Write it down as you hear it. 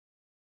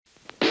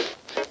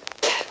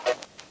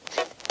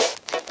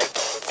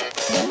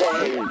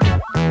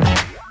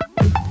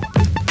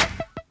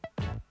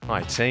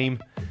Hi team,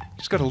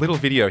 just got a little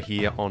video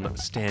here on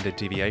standard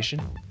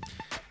deviation.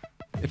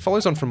 It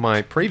follows on from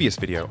my previous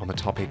video on the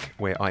topic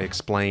where I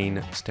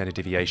explain standard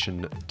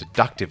deviation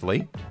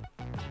deductively.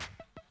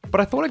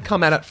 But I thought I'd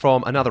come at it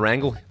from another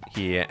angle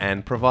here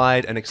and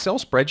provide an Excel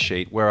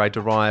spreadsheet where I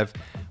derive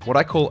what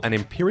I call an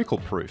empirical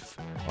proof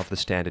of the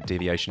standard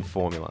deviation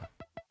formula.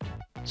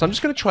 So I'm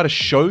just going to try to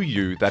show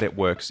you that it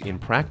works in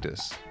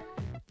practice.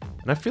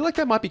 And I feel like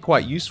that might be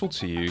quite useful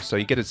to you so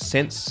you get a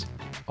sense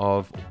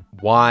of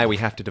why we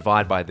have to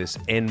divide by this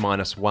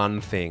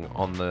n-1 thing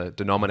on the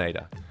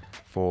denominator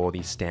for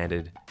the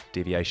standard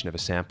deviation of a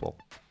sample.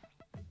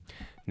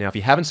 Now, if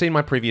you haven't seen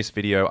my previous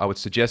video, I would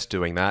suggest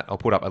doing that. I'll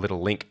put up a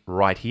little link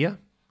right here.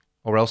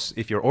 Or else,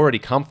 if you're already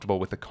comfortable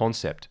with the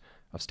concept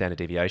of standard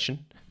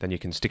deviation, then you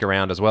can stick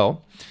around as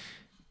well.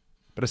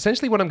 But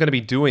essentially what I'm going to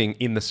be doing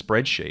in the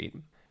spreadsheet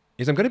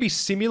is I'm going to be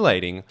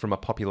simulating from a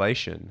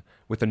population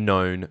with a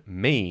known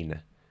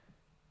mean.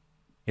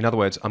 In other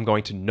words, I'm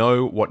going to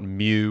know what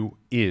mu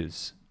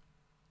is.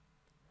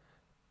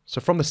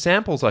 So from the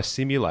samples I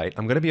simulate,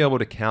 I'm going to be able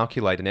to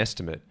calculate an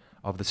estimate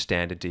of the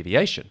standard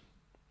deviation.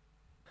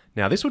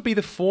 Now, this would be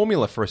the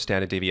formula for a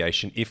standard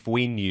deviation if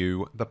we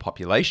knew the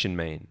population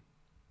mean.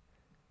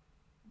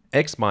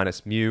 X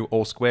minus mu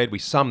all squared, we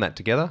sum that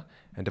together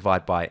and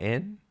divide by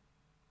n.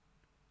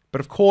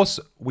 But of course,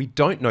 we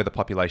don't know the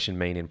population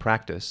mean in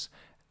practice.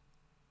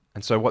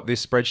 And so what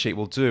this spreadsheet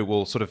will do,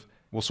 we'll sort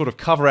of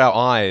cover our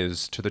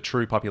eyes to the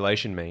true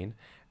population mean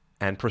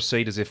and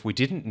proceed as if we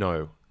didn't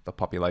know the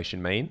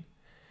population mean.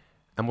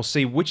 And we'll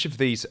see which of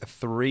these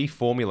three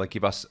formula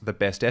give us the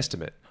best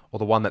estimate, or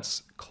the one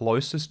that's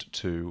closest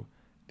to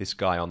this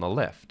guy on the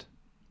left.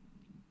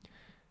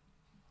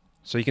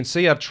 So you can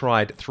see I've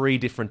tried three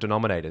different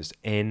denominators,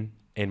 n,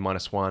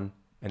 n-1,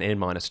 and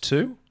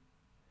n-2.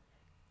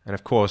 And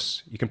of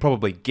course, you can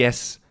probably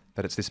guess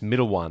that it's this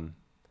middle one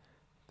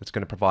that's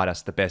going to provide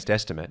us the best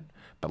estimate,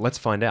 but let's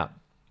find out.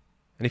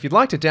 And if you'd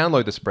like to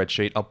download the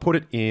spreadsheet, I'll put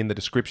it in the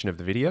description of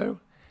the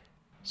video,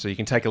 so you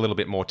can take a little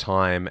bit more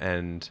time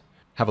and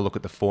have a look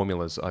at the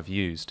formulas I've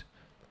used.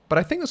 But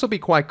I think this will be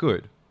quite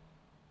good.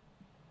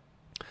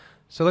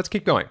 So let's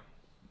keep going.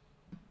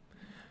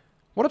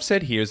 What I've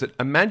said here is that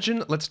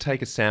imagine let's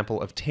take a sample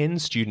of 10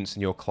 students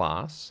in your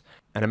class,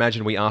 and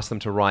imagine we ask them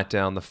to write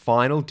down the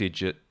final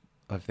digit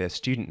of their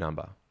student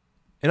number.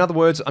 In other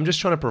words, I'm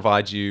just trying to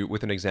provide you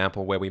with an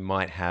example where we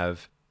might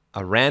have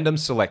a random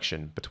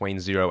selection between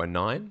 0 and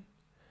 9.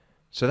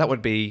 So that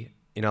would be,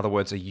 in other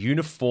words, a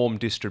uniform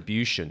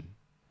distribution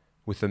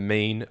with a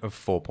mean of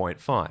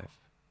 4.5.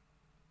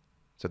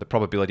 So the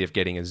probability of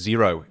getting a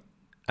 0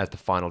 as the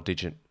final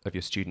digit of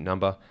your student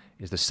number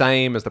is the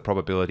same as the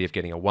probability of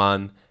getting a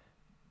 1,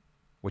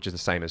 which is the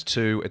same as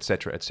 2,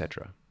 etc.,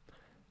 etc.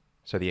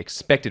 So the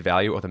expected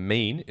value, or the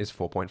mean, is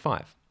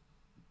 4.5.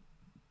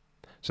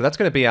 So that's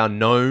going to be our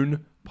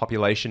known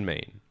population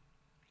mean.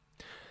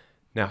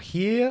 Now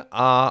here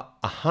are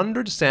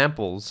 100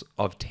 samples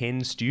of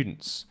 10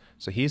 students.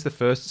 So here's the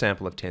first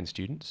sample of 10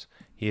 students.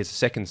 Here's the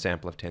second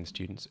sample of 10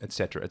 students,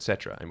 etc.,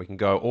 etc. And we can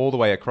go all the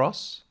way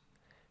across,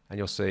 and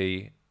you'll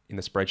see in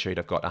the spreadsheet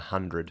I've got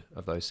 100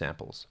 of those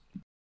samples,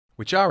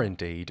 which are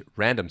indeed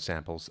random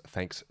samples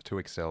thanks to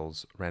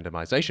Excel's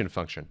randomization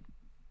function.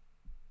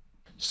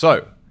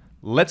 So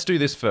let's do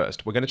this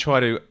first. We're going to try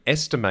to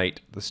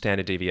estimate the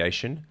standard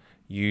deviation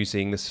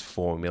using this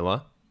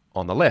formula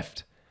on the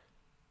left.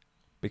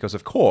 Because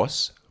of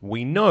course,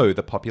 we know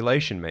the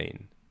population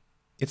mean.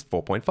 It's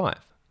 4.5.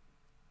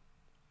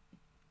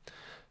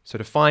 So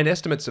to find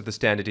estimates of the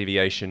standard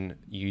deviation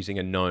using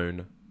a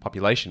known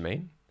population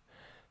mean,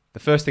 the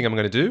first thing I'm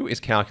going to do is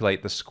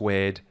calculate the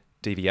squared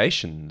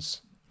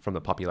deviations from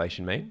the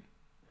population mean.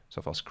 So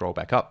if I'll scroll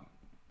back up,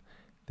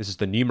 this is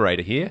the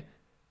numerator here,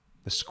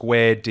 the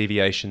squared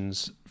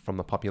deviations from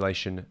the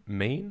population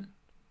mean.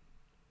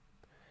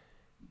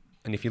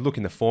 And if you look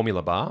in the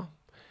formula bar,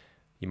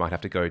 you might have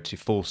to go to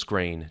full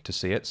screen to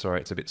see it. Sorry,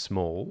 it's a bit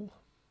small.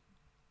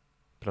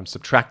 But I'm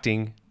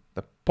subtracting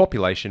the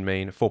population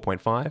mean,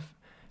 4.5,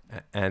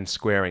 and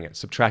squaring it,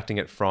 subtracting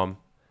it from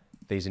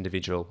these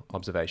individual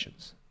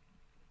observations.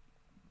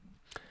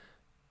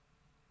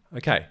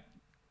 Okay,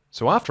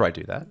 so after I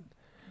do that,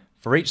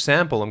 for each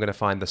sample I'm going to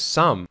find the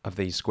sum of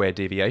these squared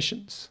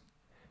deviations,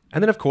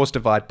 and then of course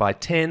divide by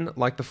 10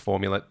 like the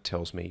formula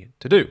tells me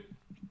to do.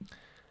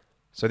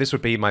 So this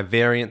would be my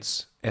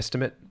variance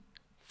estimate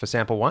for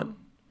sample 1,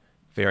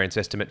 variance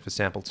estimate for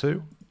sample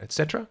 2,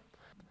 etc.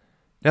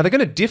 Now they're going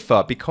to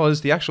differ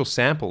because the actual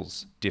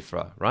samples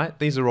differ, right?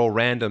 These are all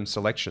random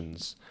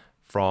selections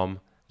from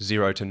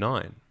 0 to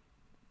 9.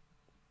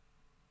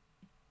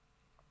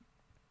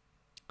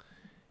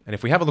 And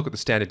if we have a look at the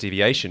standard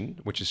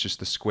deviation, which is just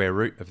the square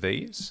root of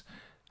these,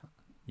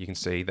 you can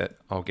see that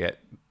I'll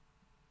get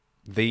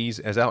these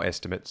as our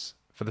estimates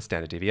for the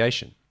standard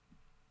deviation.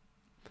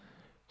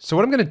 So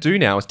what I'm going to do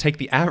now is take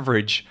the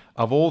average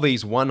of all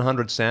these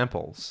 100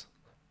 samples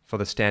for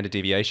the standard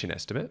deviation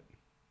estimate,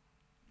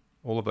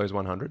 all of those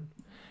 100,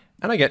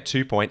 and I get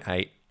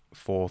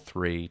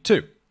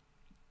 2.8432.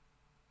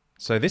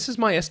 So this is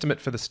my estimate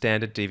for the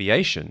standard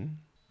deviation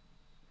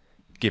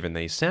given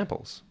these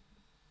samples.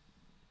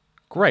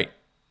 Great.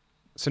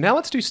 So now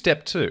let's do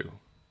step 2.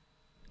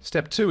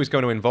 Step 2 is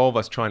going to involve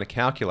us trying to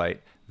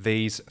calculate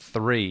these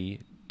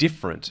 3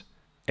 different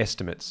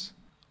estimates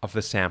of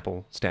the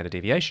sample standard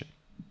deviation.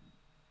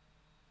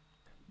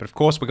 But of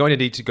course, we're going to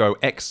need to go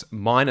x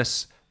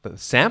minus the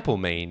sample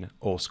mean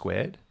all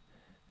squared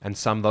and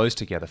sum those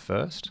together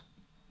first.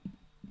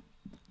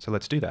 So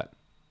let's do that.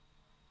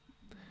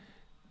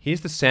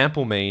 Here's the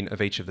sample mean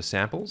of each of the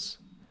samples.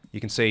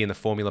 You can see in the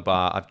formula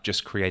bar, I've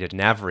just created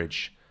an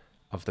average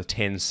of the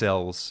 10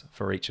 cells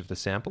for each of the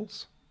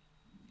samples.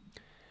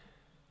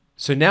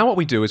 So now what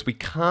we do is we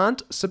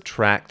can't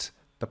subtract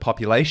the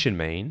population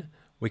mean.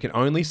 We can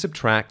only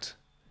subtract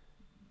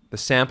the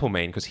sample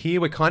mean, because here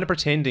we're kind of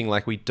pretending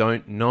like we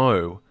don't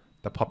know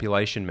the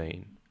population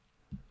mean.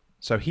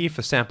 So here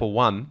for sample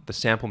 1, the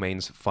sample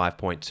mean's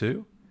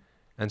 5.2.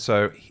 And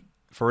so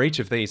for each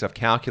of these, I've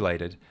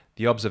calculated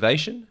the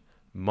observation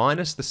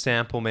minus the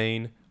sample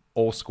mean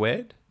all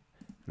squared.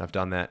 And I've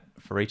done that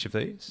for each of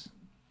these.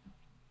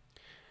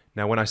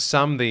 Now when I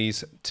sum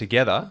these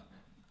together,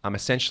 I'm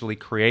essentially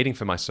creating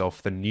for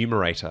myself the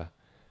numerator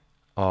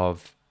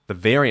of the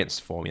variance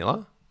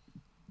formula.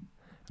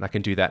 And I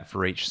can do that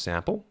for each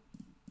sample.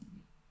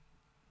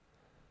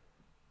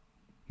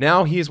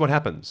 Now here's what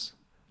happens.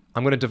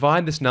 I'm going to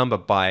divide this number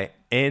by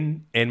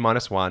n,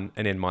 n-1,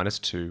 and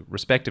n-2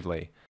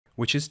 respectively,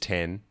 which is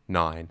 10,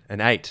 9,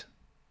 and 8.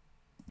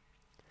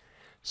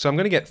 So I'm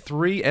going to get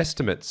 3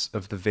 estimates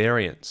of the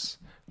variance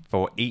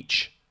for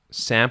each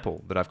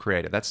sample that I've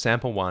created. That's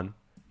sample 1,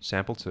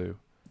 sample 2,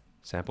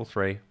 sample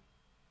 3.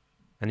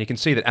 And you can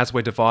see that as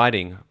we're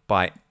dividing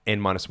by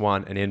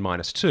n-1 and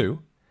n-2,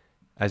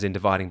 as in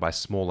dividing by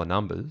smaller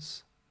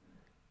numbers,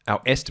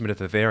 our estimate of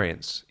the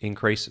variance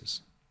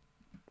increases.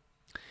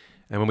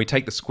 And when we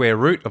take the square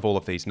root of all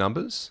of these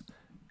numbers,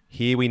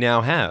 here we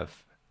now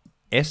have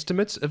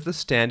estimates of the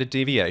standard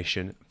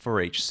deviation for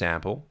each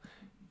sample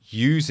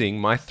using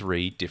my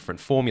 3 different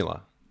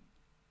formula.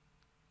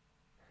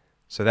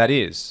 So that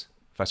is,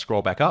 if I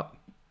scroll back up,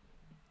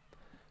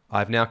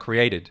 I've now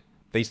created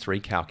these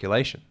 3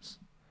 calculations.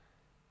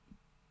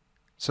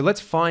 So let's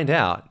find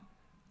out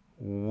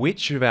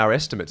which of our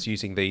estimates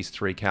using these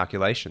 3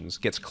 calculations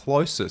gets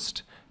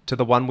closest to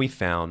the one we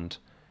found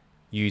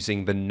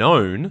using the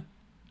known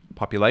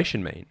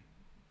population mean.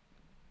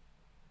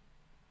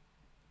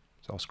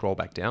 So I'll scroll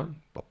back down,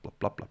 blah, blah,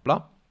 blah, blah,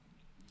 blah.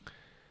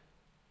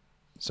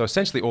 So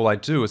essentially all I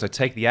do is I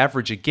take the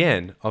average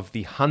again of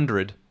the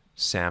 100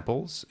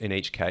 samples in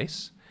each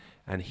case,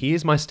 and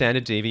here's my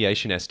standard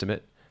deviation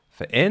estimate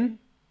for n,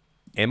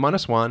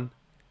 n-1,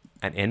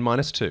 and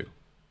n-2.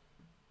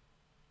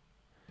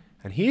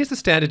 And here's the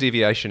standard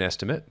deviation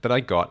estimate that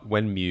I got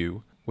when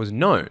mu was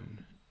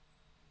known.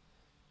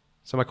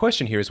 So my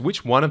question here is,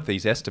 which one of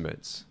these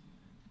estimates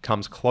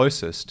comes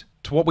closest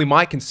to what we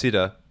might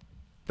consider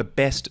the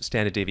best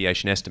standard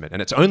deviation estimate?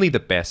 And it's only the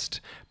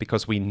best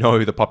because we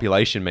know the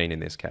population mean in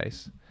this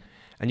case.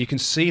 And you can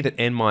see that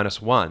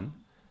n-1,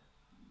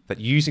 that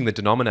using the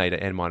denominator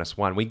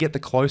n-1, we get the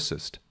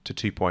closest to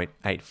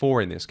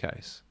 2.84 in this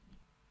case.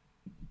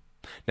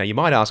 Now you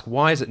might ask,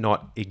 why is it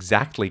not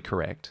exactly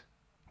correct?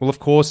 Well, of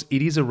course,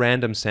 it is a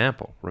random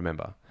sample,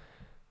 remember.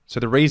 So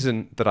the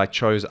reason that I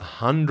chose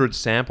 100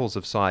 samples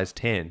of size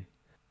 10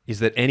 is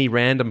that any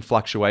random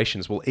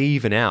fluctuations will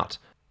even out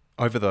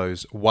over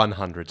those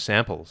 100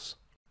 samples.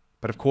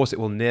 But of course, it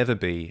will never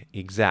be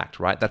exact,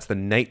 right? That's the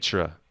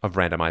nature of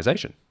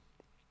randomization.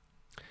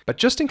 But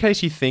just in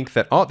case you think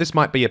that, oh, this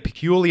might be a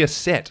peculiar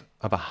set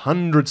of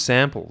 100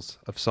 samples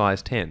of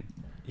size 10,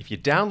 if you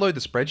download the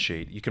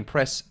spreadsheet, you can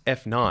press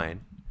F9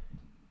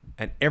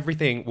 and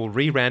everything will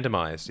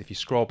re-randomize. If you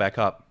scroll back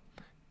up,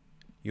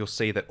 you'll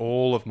see that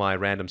all of my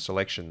random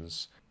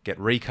selections get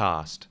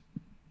recast.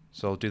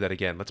 So I'll do that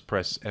again. Let's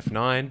press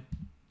F9.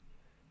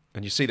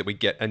 And you see that we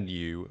get a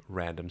new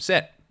random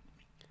set.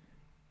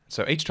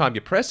 So each time you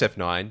press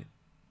F9,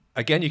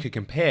 again, you can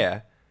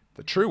compare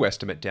the true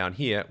estimate down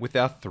here with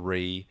our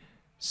 3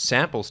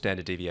 sample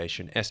standard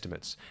deviation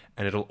estimates.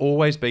 And it'll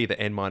always be the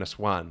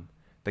n-1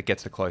 that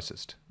gets the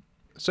closest.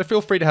 So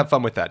feel free to have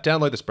fun with that.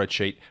 Download the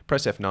spreadsheet,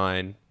 press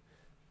F9,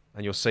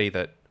 and you'll see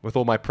that with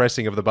all my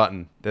pressing of the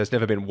button, there's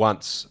never been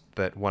once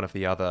that one of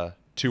the other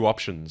 2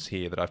 options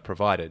here that I've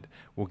provided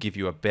will give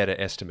you a better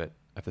estimate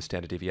of the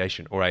standard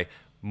deviation, or a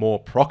more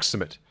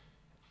proximate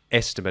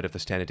estimate of the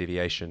standard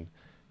deviation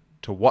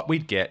to what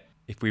we'd get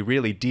if we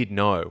really did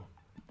know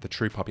the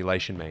true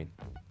population mean.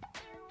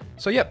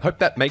 So yeah, hope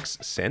that makes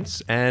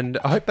sense, and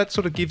I hope that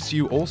sort of gives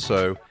you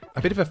also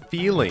a bit of a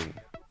feeling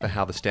for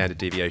how the standard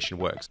deviation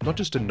works. Not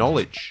just a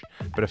knowledge,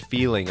 but a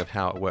feeling of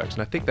how it works.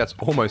 And I think that's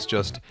almost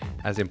just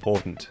as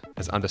important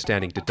as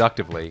understanding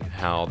deductively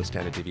how the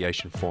standard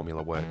deviation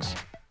formula works.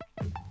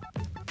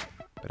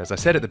 But as I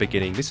said at the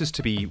beginning, this is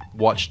to be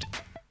watched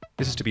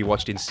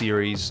in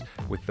series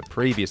with the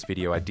previous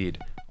video I did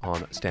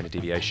on standard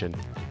deviation.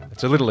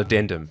 It's a little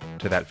addendum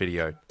to that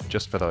video,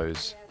 just for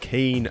those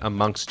keen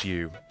amongst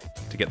you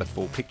to get the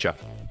full picture.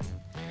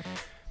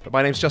 But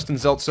my name's Justin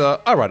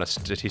Zeltzer. I run a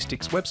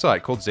statistics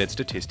website called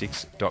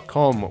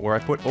zedstatistics.com where I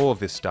put all of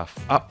this stuff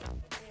up.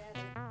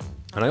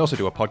 And I also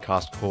do a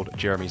podcast called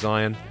Jeremy's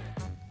Iron.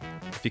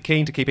 If you're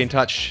keen to keep in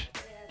touch,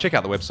 check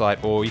out the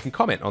website, or you can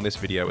comment on this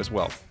video as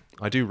well.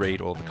 I do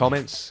read all the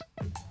comments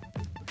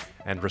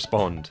and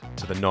respond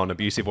to the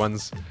non-abusive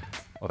ones,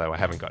 although I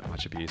haven't got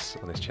much abuse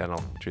on this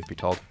channel, truth be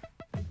told.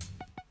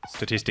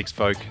 Statistics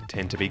folk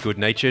tend to be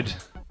good-natured.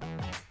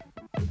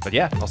 But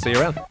yeah, I'll see you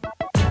around.